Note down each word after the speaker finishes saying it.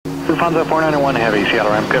Lufthansa 491 Heavy,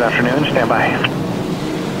 Seattle Ramp, good afternoon, stand by.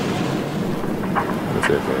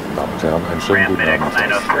 Sehr verehrte Damen und Herren, einen schönen guten Abend aus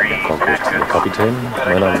der Cockpit, Ihr Kapitän.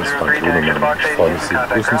 Mein Name ist Frank Lunemann. Ich freue mich, Sie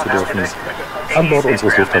begrüßen zu dürfen an Bord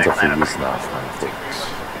unseres Lufthansa-Flieges nach Frankfurt.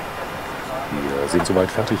 Wir sind soweit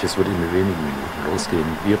fertig, es wird in wenigen Minuten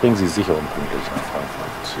losgehen. Wir bringen Sie sicher und pünktlich nach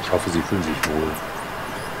Frankfurt. Ich hoffe, Sie fühlen sich wohl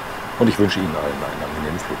und ich wünsche Ihnen allen einen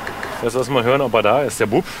angenehmen Flug. Jetzt lassen wir hören, ob er da ist, der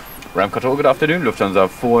Bub. Ramp control, good afternoon. Lufthansa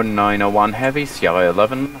 491 Heavy, Sierra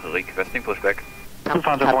 11, requesting pushback.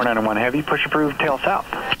 Lufthansa 491 Heavy, push approved, tail south.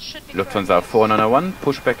 Lufthansa 491,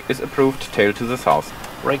 pushback is approved, tail to the south.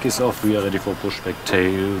 Brake is off, we are ready for pushback,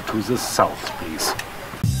 tail to the south, please.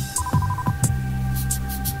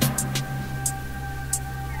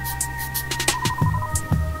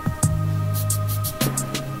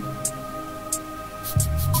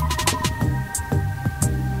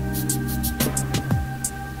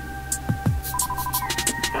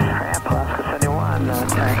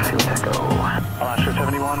 Taxi, let's go. Alaska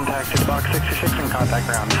 71, taxi box 66 and contact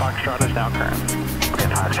ground. Foxtrot is now current. Okay,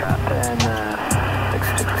 Foxtrot and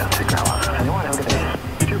 66 contact ground. Alaska 71, have a good day.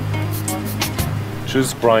 You too.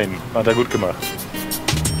 Tschüss, Brian. Hat er gut gemacht.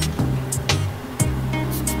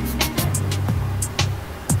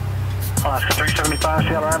 Alaska 375,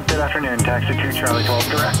 Seattle Ramp, good afternoon. Taxi 2, Charlie 12,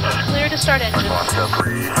 direct. Clear to start engine. Alaska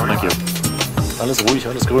 375. Thank you. Alles ruhig,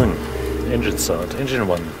 alles grün. Engine start, engine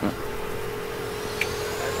 1.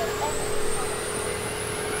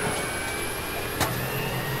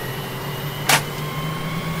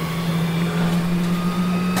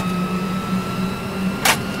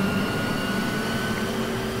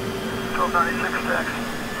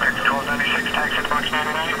 Taxi box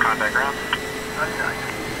 99, contact ground. 99.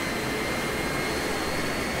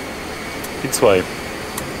 Die 2.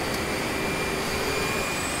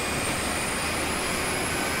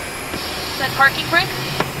 Set parking brake.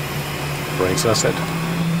 Brakes are set.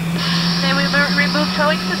 May we remove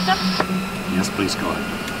towing system? Yes, please go ahead.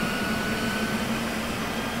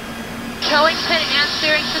 Towing pin and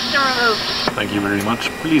steering system removed. Thank you very much.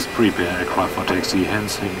 Please prepare aircraft for taxi,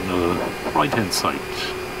 hands in the right-hand side.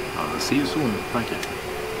 See you soon. Thank you.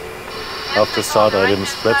 After start items,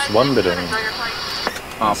 flaps 1 bitte.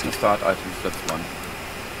 After start items, flaps 1.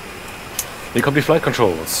 Hier kommt die Flight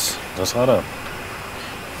Controls. Das Radar.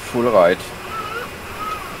 Full right.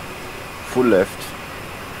 Full left.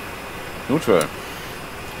 Neutral.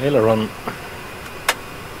 Aileron.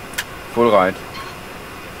 Full right.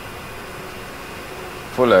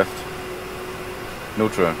 Full left.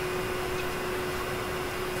 Neutral.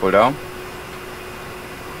 Full down.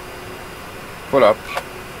 Full up.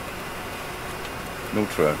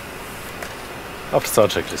 Neutral. After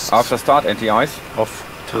start checklist. After start, anti-ice. Off.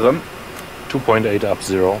 Trim. 2.8 up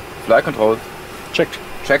 0. Flight control. Checked.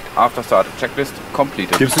 Checked. After start. Checklist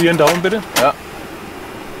completed. Gibst du ihr einen Daumen bitte? Ja.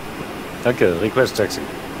 Danke. Request Taxi.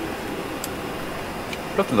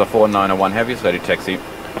 Lufthansa 491 Heavy is ready taxi.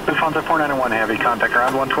 Lufthansa 491 Heavy, contact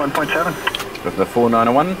ground 121.7. Lufthansa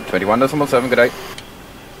 491, 21.7, good day.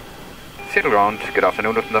 Seattle ground, good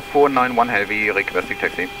afternoon, Lufthansa 491 Heavy, requesting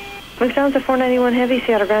taxi. Lufthansa 491 Heavy,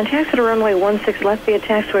 Seattle ground, taxi to runway 16 left via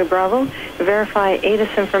taxiway Bravo. Verify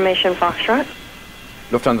ATIS information Foxtrot.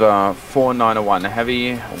 Lufthansa 491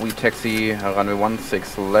 Heavy, we taxi runway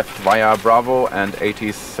 16 left via Bravo and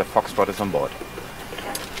 80's Foxtrot is on board.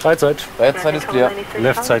 Right side. Right side is clear.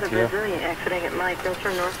 Left side clear.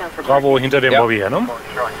 Bravo hinter dem Bobby her, ne?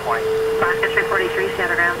 Alaska 343,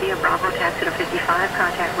 Seattle ground via Bravo, taxi to 55,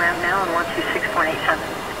 contact ramp now on 126.87.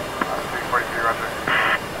 343, roger.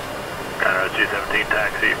 Conrad 217,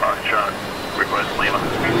 taxi, Foxtrot, request Lima.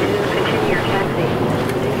 Continue your taxi.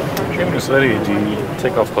 Cabin is ready. Die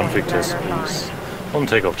Takeoff config test, please. Und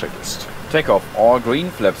Takeoff checklist. Takeoff all green,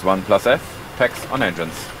 flaps 1 plus F, packs on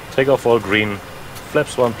engines. Takeoff all green.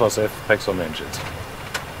 Flaps 1 plus F, packs on engines.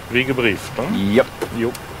 Wie gebrieft, ne? Yep.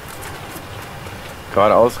 Jo.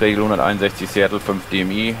 Geradeaus, Regel 161 Seattle, 5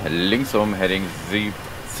 DMI, linksum, Heading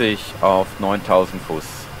 70 auf 9000 Fuß.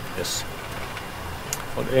 Yes.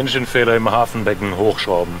 Und Engine-Fehler im Hafenbecken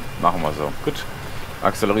hochschrauben. Machen wir so. Gut.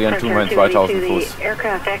 Akzelerieren tun wir in 2000 Fuß.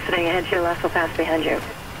 Aircraft exiting ahead to your left will pass behind you.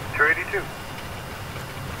 282.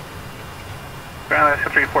 Ground Alaska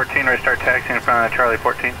 314, restart taxi in front of Charlie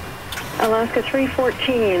 14. Alaska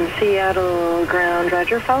 314, Seattle ground,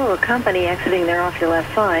 roger. Follow a company exiting there off your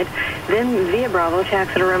left side. Then via Bravo,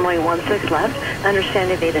 taxi to runway 16 left.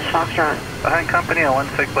 Understanding ATIS Foxtrot. Behind company on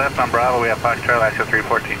 16 left on Bravo, we have Foxtrot, Alaska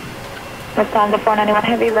 314. Lufthansa 491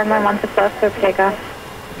 Heavy, runway 16 left, clear for takeoff.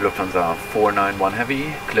 Lufthansa 491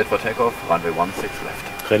 Heavy, cleared for takeoff, runway 16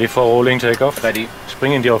 left. Ready for rolling takeoff? Ready.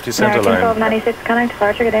 Springen die auf die Centerline. American 1296, connect,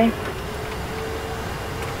 departure, good day.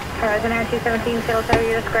 Horizon Air 217, Seattle at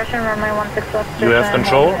your discretion, runway 16 left. You have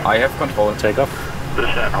control? I have control. Take off.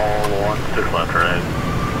 Descent hole 16 left right.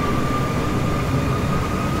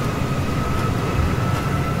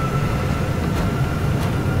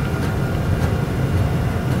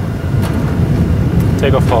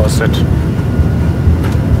 Take off power set.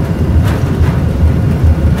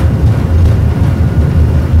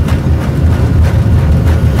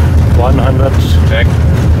 Check.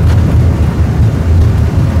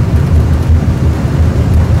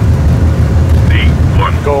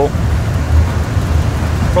 Go.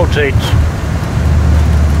 Rotate.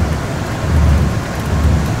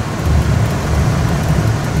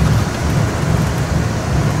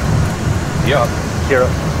 Yeah. Here.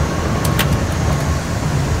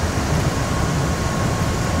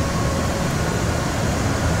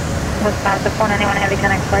 Westbound to 491 Heavy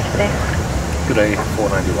Connect Flight today. Good day,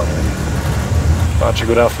 491 Heavy. Archie,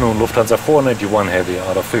 good afternoon. Lufthansa 491 Heavy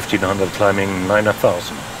out of 1500 climbing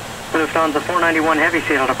 9,000. Lufthansa 491 Heavy,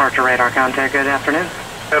 Seattle departure radar contact. Good afternoon.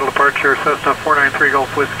 Seattle departure, Cessna 493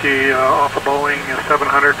 Golf Whiskey off of Boeing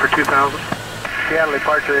 700 for 2000. Seattle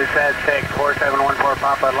departure, SAD 4714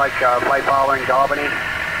 Papa. I'd like flight following to Albany.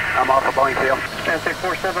 I'm off of Boeing field.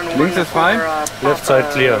 Links is fine. Left side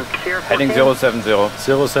clear. Heading 070.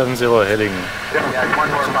 070 heading. Yeah, one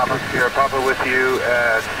more Papa. Sierra Papa with you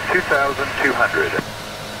at 2,200.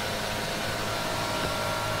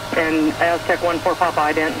 And Aztec 14 Papa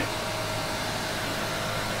ident.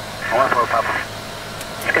 14 Papa.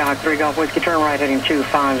 Skyhawk 3 Golf Whiskey, turn right heading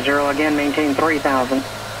 250. Again, maintain 3,000.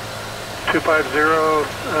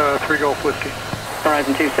 250, 3 Golf Whiskey.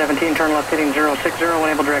 Horizon 217, turn left heading 060,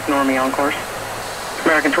 enable direct Normie on course.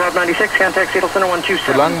 American 1296, contact Seattle Center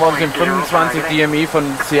 127. Solange wir uns im 25 DMI von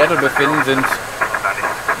Seattle befinden, sind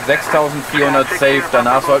 6.400 safe.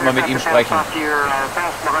 Danach sollten wir mit ihm sprechen.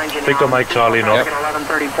 Victor Mike Charlie noch.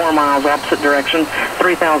 1134 miles opposite direction,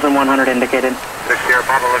 3,100 indicated. 6 Sierra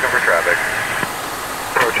Papa looking for traffic.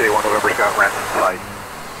 Approach A1 November Scott Ransom flight.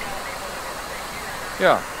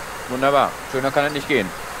 Ja, wunderbar. Schöner kann es nicht gehen.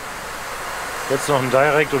 Jetzt noch ein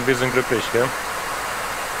Direct und wir sind glücklich, gell?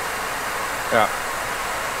 Ja.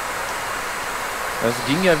 Das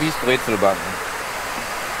ging ja wie's Brezelbacken.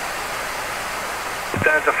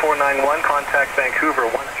 Lufthansa 491, contact Vancouver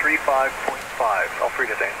 135.5. All free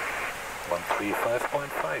to say.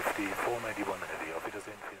 135.5, die 491 Heavy.